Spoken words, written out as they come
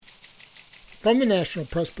From the National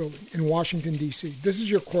Press Building in Washington, D.C., this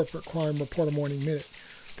is your Corporate Crime Reporter Morning Minute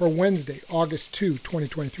for Wednesday, August 2,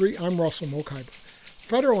 2023. I'm Russell Mokhiber.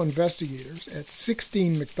 Federal investigators at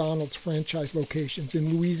 16 McDonald's franchise locations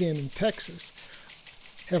in Louisiana and Texas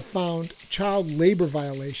have found child labor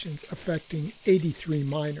violations affecting 83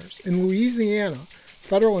 minors. In Louisiana,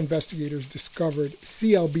 federal investigators discovered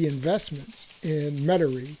CLB Investments in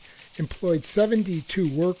Metairie employed 72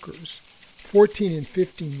 workers, 14 and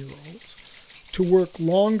 15-year-olds, to work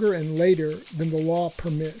longer and later than the law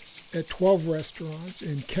permits at 12 restaurants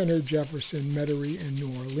in Kenner, Jefferson, Metairie, and New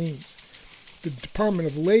Orleans. The Department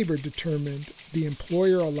of Labor determined the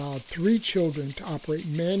employer allowed 3 children to operate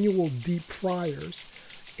manual deep fryers,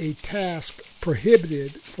 a task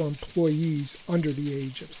prohibited for employees under the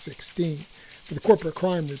age of 16. For the Corporate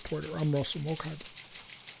Crime Reporter, I'm Russell Mokhiber.